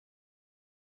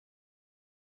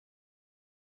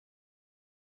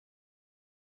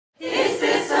Is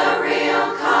this a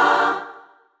real car?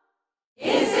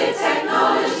 Is it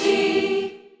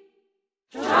technology?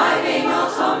 Driving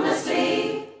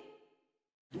autonomously?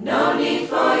 No need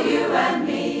for you and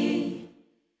me.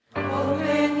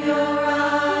 Open your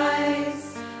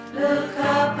eyes, look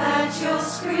up at your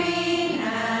screen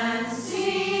and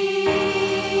see.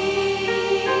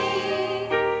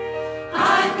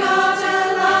 I've got a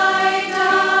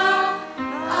LiDAR,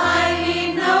 I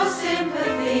need no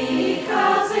sympathy,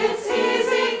 'cause it's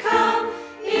easy come,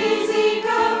 easy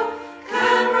go,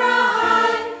 camera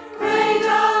high,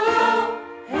 radar low.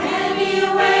 Any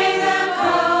way the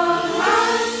code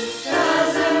runs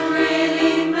doesn't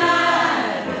really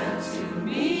matter to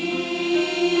me,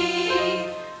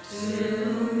 to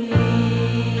me.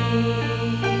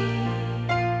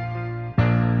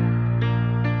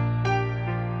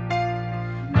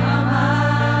 Mama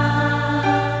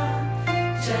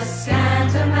just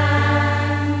scanned a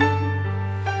man,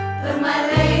 put my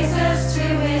lasers to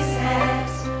his head,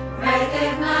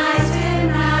 recognized him,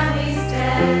 now he's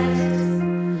dead.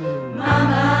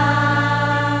 Mama,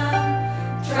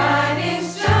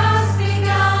 driving's just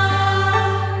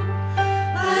begun,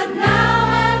 but now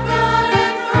I've gone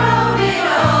and thrown it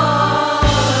all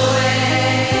away.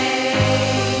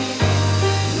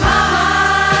 Mama,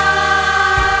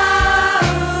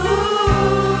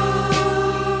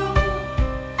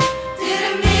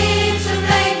 didn't mean to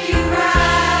make you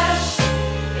crash.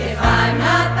 If I'm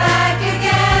not back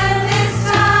again this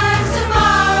time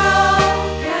tomorrow,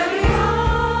 carry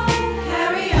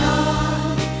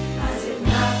on, as if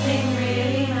nothing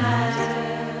really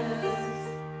matters.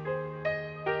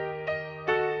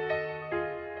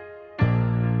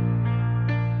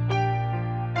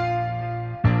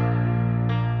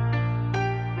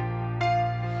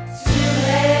 Too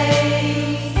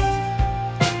late,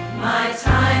 my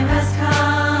time has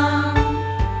come.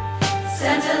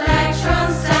 Sent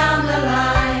electrons down the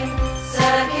line,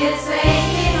 circuits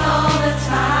aching all the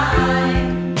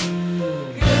time.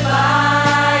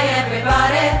 Goodbye,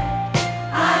 everybody,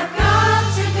 I've got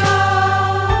to go.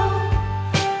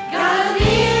 Gotta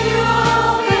leave you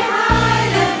all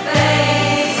behind and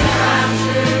face I'm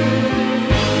true.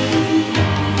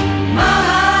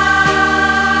 Mama,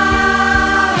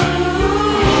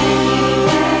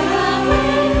 where the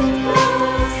wind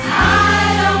blows, I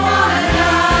don't wanna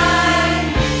die.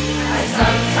 I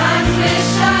sometimes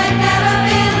wish I'd never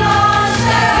been launched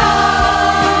at all.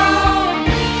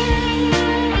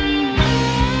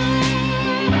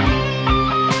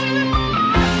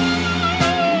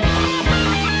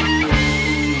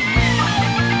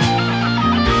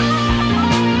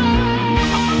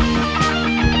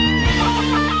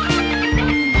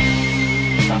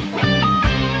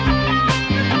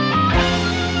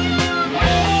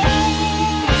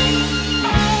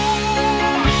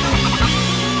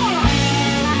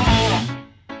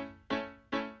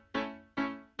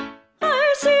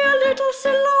 I see a little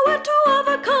silhouette of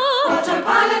a car.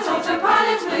 Autopilot,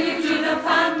 autopilot, will you do the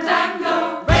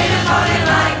fandango? Rain and thunder and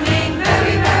lightning,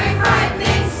 very, very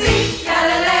frightening. See,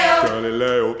 Galileo,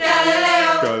 Galileo,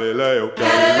 Galileo, Galileo,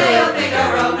 Galileo,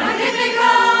 Figaro,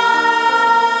 Magnifico.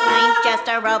 I'm just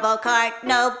a robocart,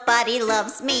 nobody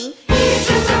loves me. He's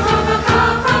just a robocar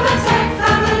from the tech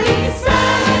family,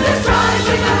 sparing this drive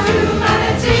with our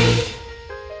humanity.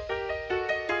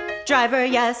 Driver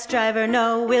yes, driver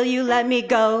no, will you let me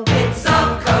go? It's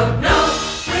off code, no,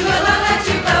 we will not let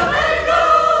you go. Let it go.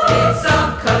 It's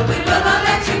off code, we will not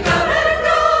let you go. Let it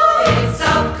go. It's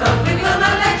off code, we will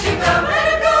not let you go. Let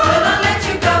it go. We'll not let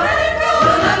you go. Let it go.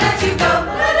 We'll not let you go.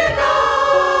 Let it go.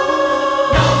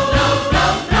 No, no, no,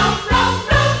 no, no,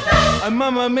 no, no.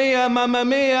 Mamma mia, mamma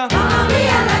mia. Mamma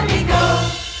mia, let me go.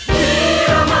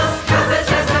 Elon Musk has a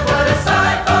Tesla put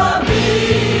aside for me,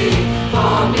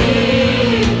 for me,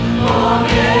 for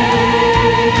me.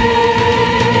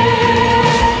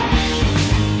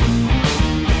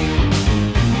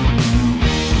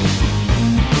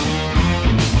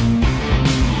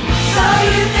 So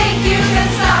you think you can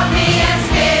stop me and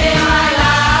spin my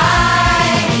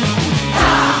life?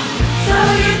 Ah, so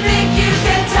you think you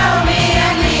can tell me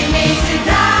and leave me to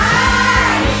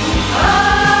die?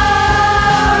 Oh,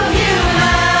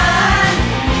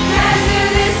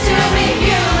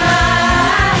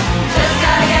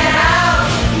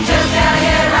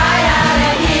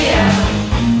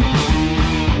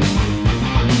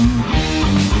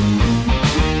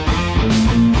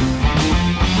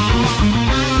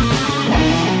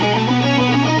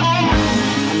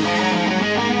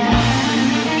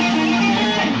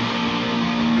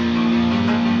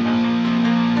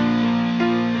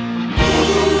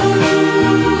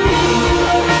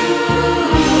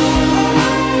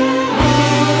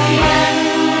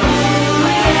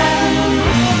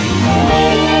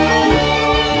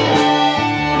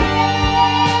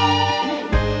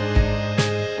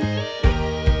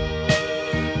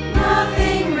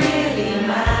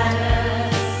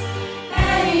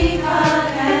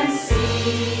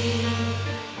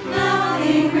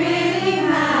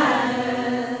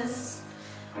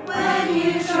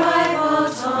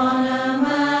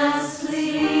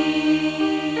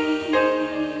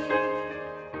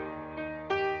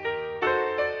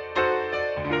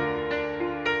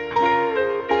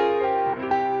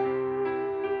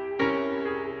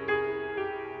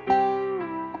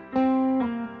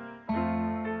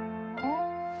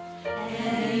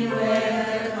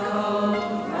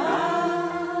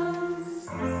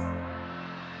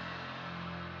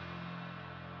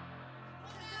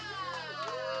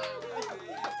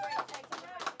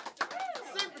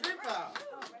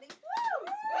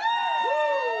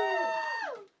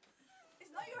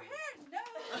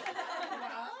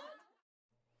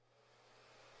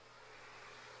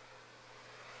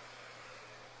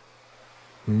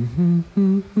 Mm-hmm.